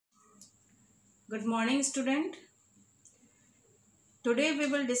Good morning, student. Today we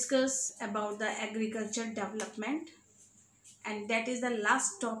will discuss about the agriculture development, and that is the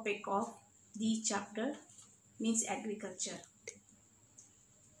last topic of the chapter, means agriculture.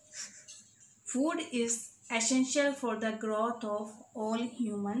 Food is essential for the growth of all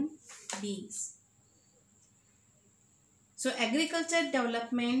human beings. So agriculture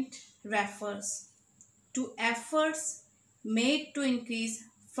development refers to efforts made to increase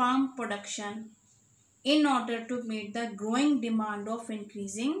farm production in order to meet the growing demand of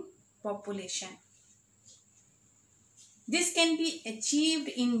increasing population. This can be achieved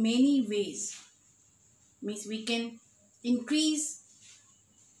in many ways. Means we can increase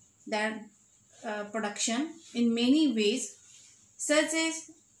the production in many ways, such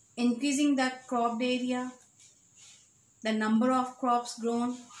as increasing the cropped area, the number of crops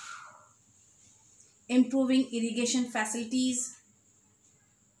grown, improving irrigation facilities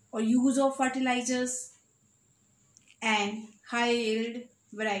or use of fertilizers, and high yield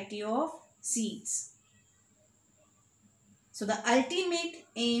variety of seeds. So the ultimate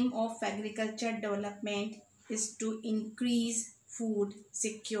aim of agriculture development is to increase food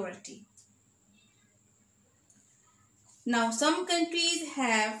security. Now some countries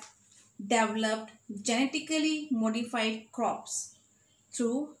have developed genetically modified crops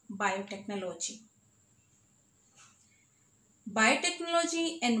through biotechnology.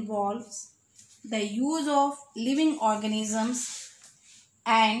 Biotechnology involves the use of living organisms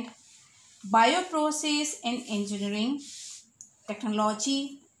and bioprocess in engineering,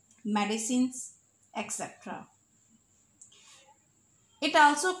 technology, medicines, etc. It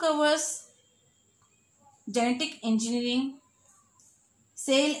also covers genetic engineering,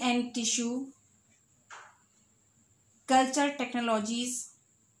 cell and tissue, culture technologies,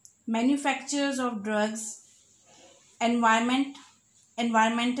 manufactures of drugs,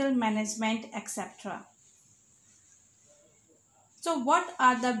 environmental management, etc. So what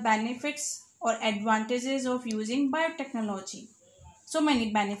are the benefits or advantages of using biotechnology? So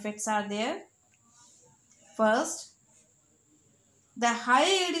many benefits are there. First, the high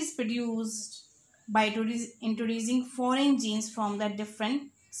yield is produced by introducing foreign genes from the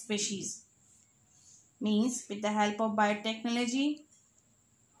different species. Means with the help of biotechnology,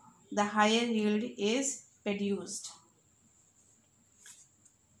 the higher yield is produced.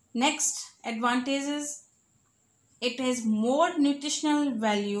 Next advantage is it has more nutritional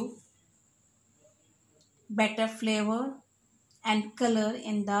value, better flavor and color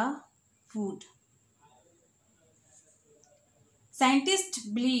in the food. Scientists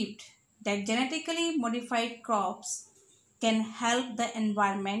believed that genetically modified crops can help the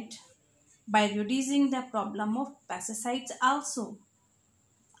environment by reducing the problem of pesticides also.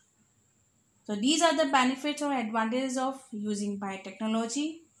 So these are the benefits or advantages of using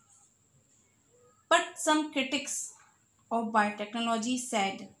biotechnology. But some critics of biotechnology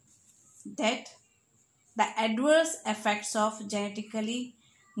said that the adverse effects of genetically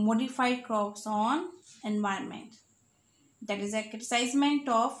modified crops on environment. That is a criticizement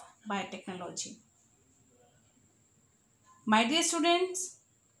of biotechnology. My dear students,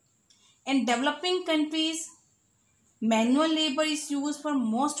 in developing countries, manual labor is used for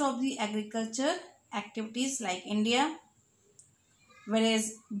most of the agriculture activities like India,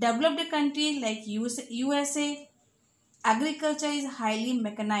 whereas developed countries like USA, agriculture is highly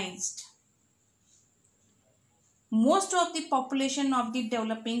mechanized. Most of the population of the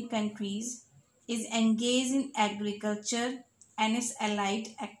developing countries is engaged in agriculture and its allied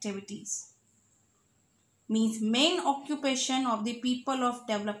activities. Means main occupation of the people of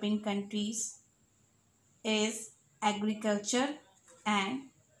developing countries is agriculture and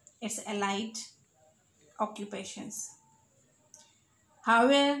its allied occupations.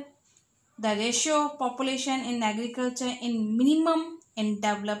 However, the ratio of population in agriculture in minimum in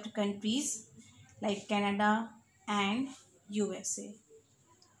developed countries like Canada and USA.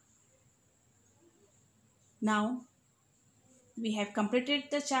 Now we have completed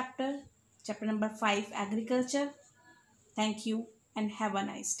the chapter number 5, agriculture. Thank you and have a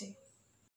nice day.